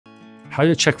How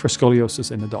to check for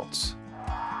scoliosis in adults.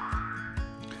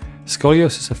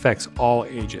 Scoliosis affects all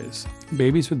ages.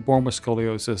 Babies born with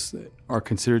scoliosis are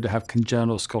considered to have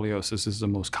congenital scoliosis. This is the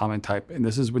most common type, and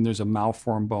this is when there's a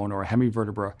malformed bone or a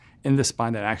hemivertebra in the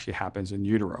spine that actually happens in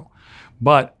utero.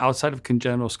 But outside of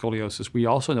congenital scoliosis, we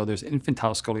also know there's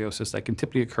infantile scoliosis that can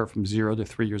typically occur from 0 to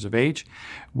 3 years of age.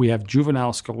 We have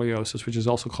juvenile scoliosis, which is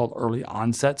also called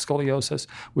early-onset scoliosis,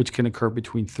 which can occur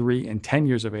between 3 and 10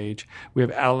 years of age. We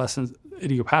have adolescent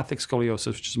idiopathic scoliosis,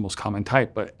 which is the most common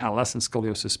type, but adolescent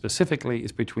scoliosis specifically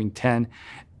is between 10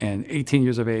 and 18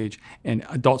 years of age, and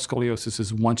adult scoliosis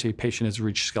is once a patient has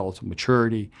reached skeletal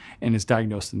maturity and is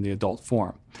diagnosed in the adult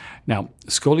form. Now,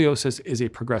 scoliosis is a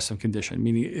progressive condition,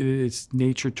 meaning it is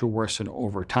nature to worsen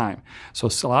over time. So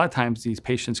a lot of times these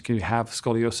patients can have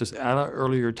scoliosis at an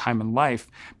earlier time in life,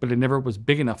 but it never was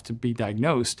big enough to be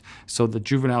diagnosed. So the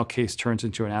juvenile case turns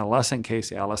into an adolescent case,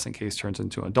 the adolescent case turns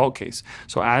into an adult case.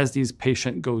 So as these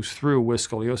patient goes through with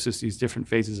scoliosis, these different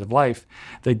phases of life,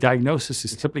 the diagnosis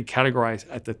is typically categorized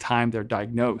at the time they're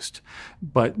diagnosed.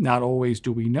 But not always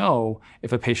do we know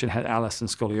if a patient had adolescent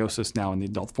scoliosis now in the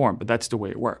adult form, but that's the way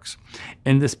it works.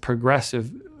 In this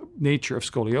progressive nature of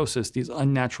scoliosis, these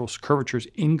unnatural curvatures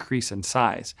increase in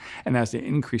size. And as they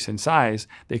increase in size,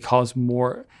 they cause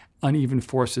more uneven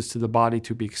forces to the body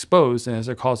to be exposed. And as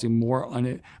they're causing more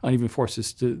uneven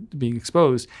forces to being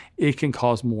exposed, it can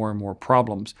cause more and more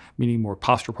problems, meaning more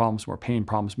posture problems, more pain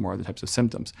problems, more other types of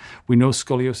symptoms. We know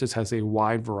scoliosis has a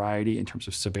wide variety in terms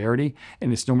of severity,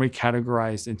 and it's normally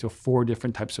categorized into 4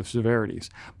 different types of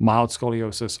severities: mild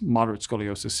scoliosis, moderate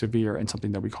scoliosis, severe, and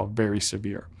something that we call very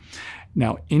severe.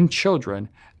 Now, in children,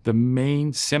 the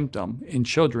main symptom in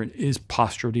children is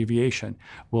postural deviation.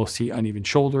 We'll see uneven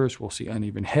shoulders, we'll see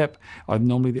uneven hip.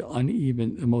 Normally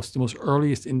the most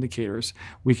earliest indicators,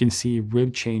 we can see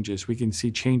rib changes, we can see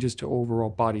changes to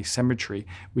overall body symmetry,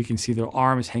 we can see their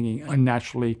arms hanging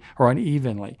unnaturally or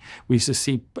unevenly. We used to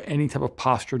see any type of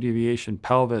postural deviation,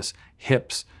 pelvis,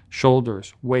 hips,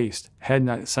 shoulders, waist, head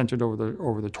not centered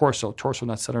over the torso, torso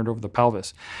not centered over the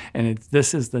pelvis. And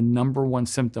this is the #1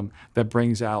 symptom that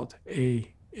brings out a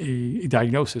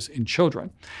diagnosis in children.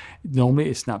 Normally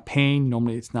it's not pain,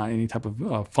 normally it's not any type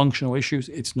of functional issues,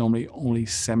 it's normally only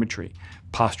symmetry,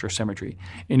 posture symmetry.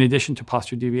 In addition to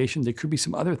posture deviation, there could be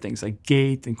some other things like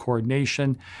gait and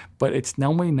coordination, but it's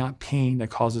normally not pain that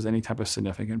causes any type of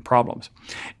significant problems.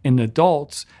 In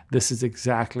adults, this is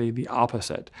exactly the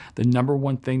opposite. The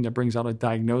 #1 thing that brings out a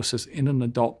diagnosis in an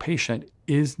adult patient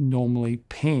is normally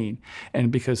pain.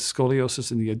 And because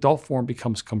scoliosis in the adult form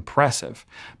becomes compressive,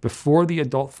 before the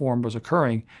adult form was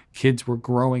occurring, kids were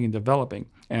growing and developing.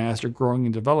 And as they're growing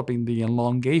and developing, the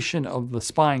elongation of the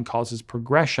spine causes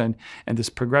progression, and this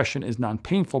progression is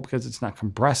non-painful because it's not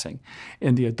compressing.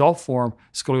 In the adult form,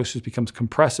 scoliosis becomes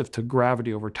compressive to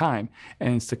gravity over time,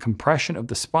 and it's the compression of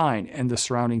the spine and the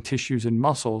surrounding tissues and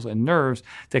muscles and nerves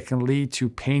that can lead to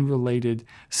pain-related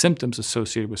symptoms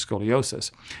associated with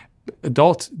scoliosis.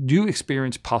 Adults do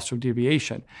experience postural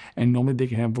deviation, and normally they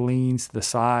can have leans to the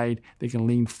side, they can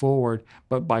lean forward,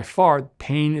 but by far,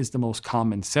 pain is the most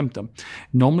common symptom.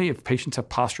 Normally, if patients have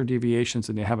postural deviations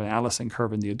and they have an adolescent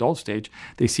curve in the adult stage,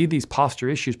 they see these posture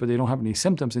issues, but they don't have any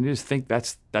symptoms, and they just think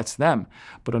that's them.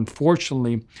 But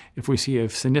unfortunately, if we see a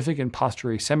significant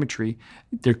postural asymmetry,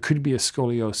 there could be a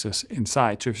scoliosis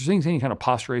inside. So if you're seeing any kind of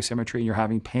postural asymmetry and you're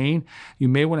having pain, you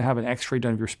may want to have an x-ray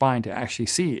done of your spine to actually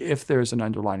see if there's an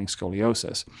underlying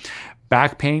scoliosis.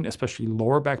 Back pain, especially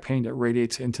lower back pain that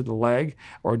radiates into the leg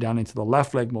or down into the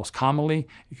left leg most commonly.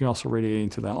 It can also radiate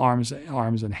into the arms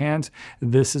and hands.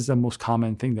 This is the most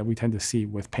common thing that we tend to see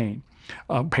with pain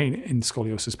in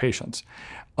scoliosis patients.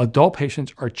 Adult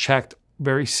patients are checked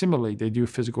very similarly. They do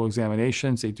physical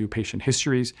examinations, they do patient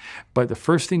histories, but the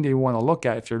first thing they want to look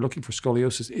at if they're looking for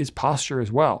scoliosis is posture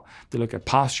as well. They look at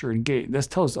posture and gait. This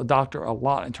tells a doctor a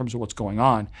lot in terms of what's going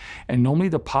on. And normally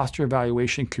the posture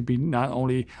evaluation could be not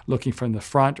only looking from the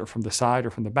front or from the side or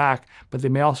from the back, but they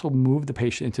may also move the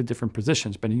patient into different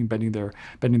positions, bending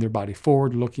their body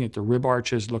forward, looking at the rib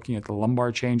arches, looking at the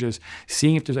lumbar changes,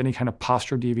 seeing if there's any kind of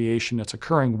postural deviation that's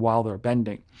occurring while they're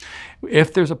bending.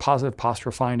 If there's a positive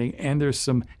postural finding and there's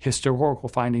some historical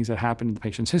findings that happen in the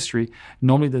patient's history,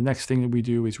 normally the next thing that we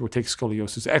do is we'll take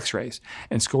scoliosis x-rays.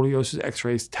 And scoliosis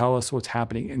x-rays tell us what's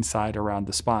happening inside around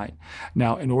the spine.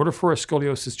 Now, in order for a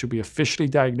scoliosis to be officially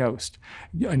diagnosed,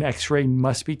 an x-ray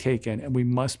must be taken and we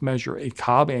must measure a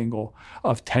Cobb angle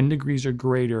of 10 degrees or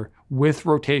greater with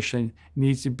rotation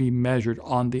needs to be measured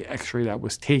on the x-ray that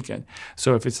was taken.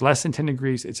 So if it's less than 10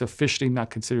 degrees, it's officially not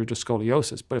considered a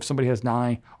scoliosis. But if somebody has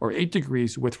 9 or 8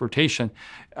 degrees with rotation,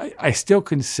 I still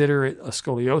consider it a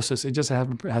scoliosis. It just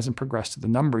hasn't progressed to the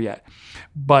number yet.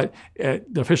 But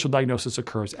the official diagnosis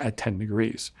occurs at 10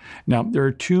 degrees. Now, there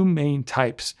are 2 main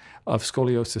types of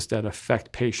scoliosis that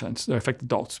affect patients, that affect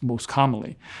adults most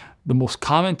commonly. The most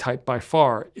common type by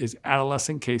far is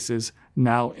adolescent cases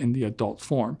now in the adult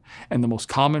form. And the most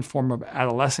common form of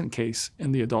adolescent case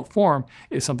in the adult form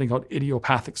is something called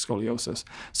idiopathic scoliosis.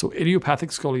 So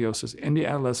idiopathic scoliosis in the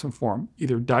adolescent form,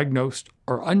 either diagnosed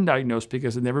or undiagnosed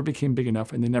because it never became big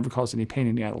enough and they never caused any pain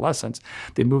in the adolescence,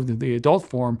 they moved into the adult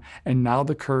form, and now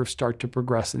the curves start to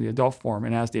progress in the adult form.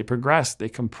 And as they progress, they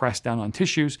compress down on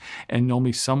tissues, and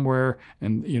normally somewhere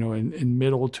in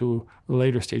middle to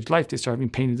later stage life, they start having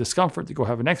pain and discomfort. They go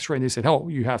have an x-ray and they said, oh,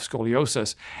 you have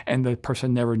scoliosis. And the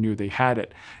person never knew they had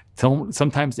it.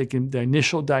 Sometimes the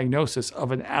initial diagnosis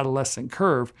of an adolescent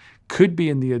curve could be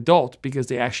in the adult because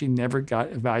they actually never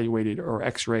got evaluated or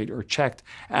x-rayed or checked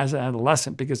as an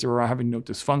adolescent because they were having no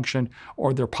dysfunction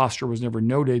or their posture was never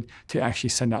noted to actually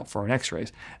send out for an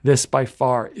x-rays. This by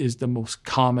far is the most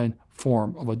common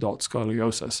form of adult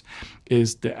scoliosis,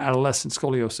 is the adolescent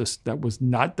scoliosis that was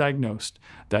not diagnosed,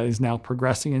 that is now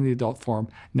progressing in the adult form,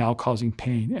 now causing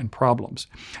pain and problems.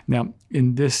 Now,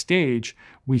 in this stage,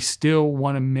 we still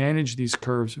want to manage these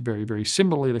curves very, very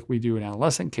similarly like we do in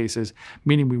adolescent cases,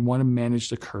 meaning we want to manage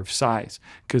the curve size,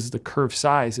 because the curve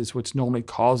size is what's normally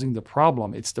causing the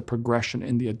problem. It's the progression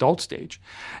in the adult stage.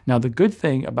 Now, the good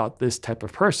thing about this type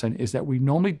of person is that we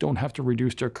normally don't have to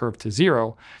reduce their curve to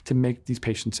 0 to make these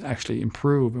patients actually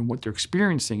improve in what they're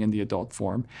experiencing in the adult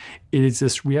form. It is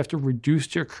this, we have to reduce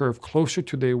their curve closer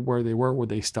to where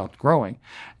they stopped growing.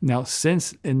 Now,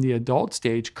 since in the adult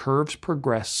stage, curves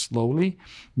progress slowly,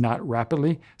 not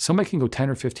rapidly. Somebody can go 10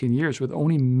 or 15 years with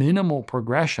only minimal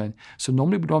progression. So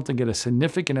normally we don't have to get a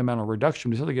significant amount of reduction.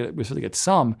 We just have to get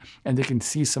some, and they can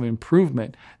see some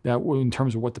improvement in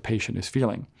terms of what the patient is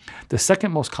feeling. The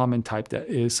second most common type that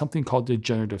is something called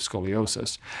degenerative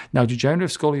scoliosis. Now,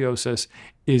 degenerative scoliosis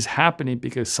is happening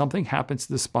because something happens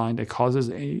to the spine that causes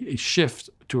a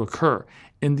shift to occur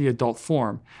in the adult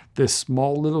form. This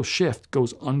small little shift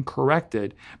goes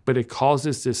uncorrected, but it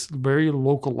causes this very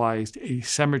localized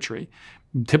asymmetry,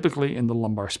 typically in the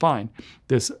lumbar spine.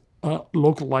 This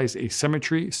localized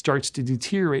asymmetry starts to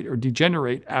deteriorate or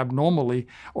degenerate abnormally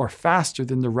or faster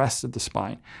than the rest of the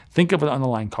spine. Think of it on a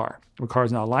line car. If a car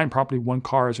is not aligned properly, one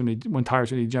tire is going to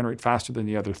degenerate faster than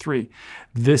the other 3.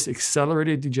 This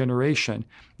accelerated degeneration,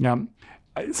 now,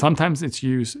 sometimes it's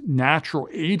used natural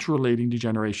age-relating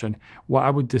degeneration. Well, I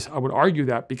would argue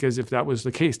that because if that was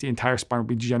the case, the entire spine would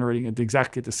be degenerating at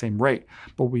exactly the same rate.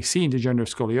 But we see in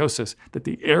degenerative scoliosis that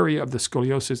the area of the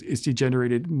scoliosis is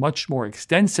degenerated much more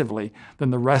extensively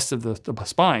than the rest of the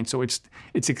spine. So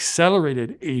it's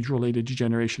accelerated age-related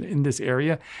degeneration in this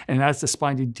area. And as the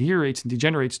spine deteriorates and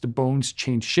degenerates, the bones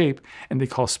change shape, and they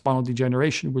cause spinal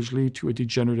degeneration, which lead to a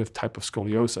degenerative type of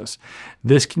scoliosis.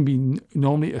 This can be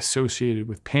normally associated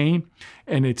with pain,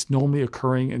 and it's normally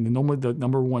occurring, and the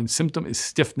number one symptom is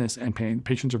stiffness and pain.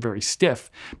 Patients are very stiff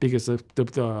because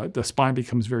the spine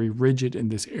becomes very rigid in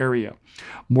this area.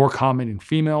 More common in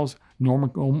females,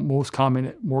 more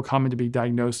common to be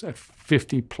diagnosed at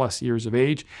 50 plus years of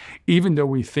age, even though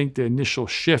we think the initial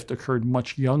shift occurred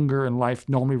much younger in life,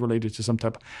 normally related to some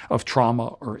type of trauma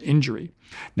or injury.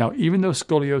 Now, even though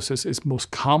scoliosis is most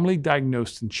commonly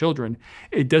diagnosed in children,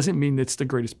 it doesn't mean it's the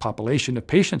greatest population of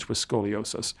patients with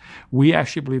scoliosis. We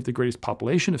actually believe the greatest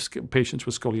population of patients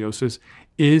with scoliosis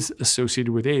is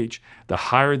associated with age. The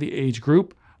higher the age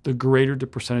group, the greater the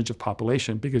percentage of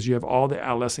population, because you have all the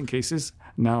adolescent cases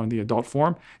now in the adult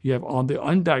form. You have all the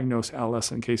undiagnosed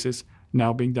adolescent cases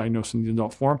now being diagnosed in the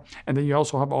adult form. And then you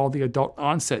also have all the adult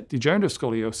onset degenerative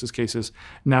scoliosis cases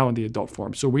now in the adult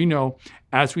form. So we know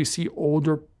as we see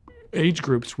older age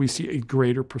groups, we see a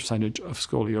greater percentage of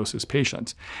scoliosis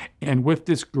patients. And with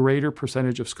this greater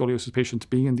percentage of scoliosis patients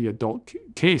being in the adult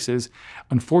cases,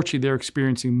 unfortunately, they're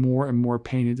experiencing more and more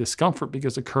pain and discomfort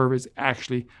because the curve is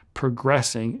actually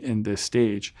progressing in this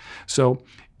stage. So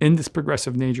in this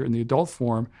progressive nature in the adult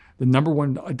form, the number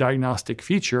one diagnostic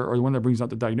feature, or the one that brings out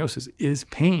the diagnosis, is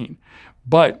pain.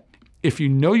 But if you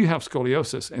know you have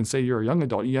scoliosis and say you're a young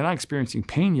adult, you're not experiencing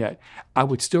pain yet, I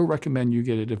would still recommend you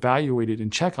get it evaluated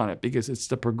and check on it, because it's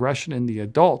the progression in the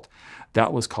adult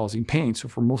that was causing pain. So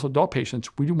for most adult patients,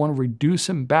 we want to reduce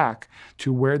them back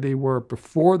to where they were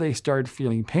before they started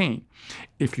feeling pain.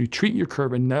 If you treat your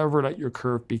curve and never let your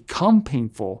curve become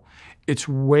painful, it's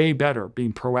way better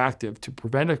being proactive to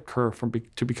prevent a curve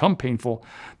to become painful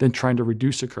than trying to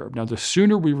reduce a curve. Now, the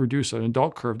sooner we reduce an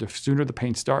adult curve, the sooner the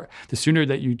pain starts, the sooner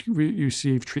that you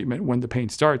receive treatment when the pain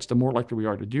starts, the more likely we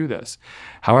are to do this.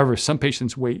 However, some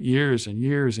patients wait years and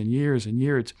years and years and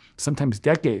years, sometimes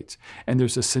decades, and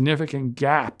there's a significant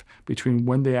gap between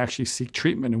when they actually seek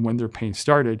treatment and when their pain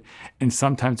started, and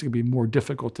sometimes it can be more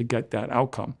difficult to get that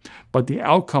outcome. But the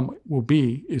outcome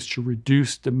is to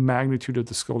reduce the magnitude of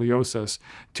the scoliosis,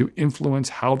 to influence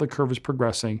how the curve is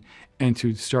progressing, and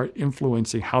to start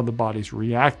influencing how the body's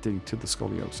reacting to the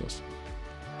scoliosis.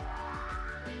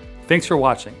 Thanks for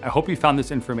watching. I hope you found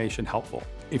this information helpful.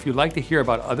 If you'd like to hear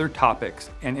about other topics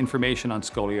and information on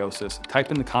scoliosis,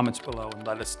 type in the comments below and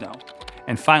let us know.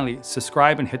 And finally,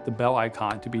 subscribe and hit the bell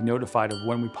icon to be notified of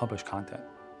when we publish content.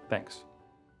 Thanks.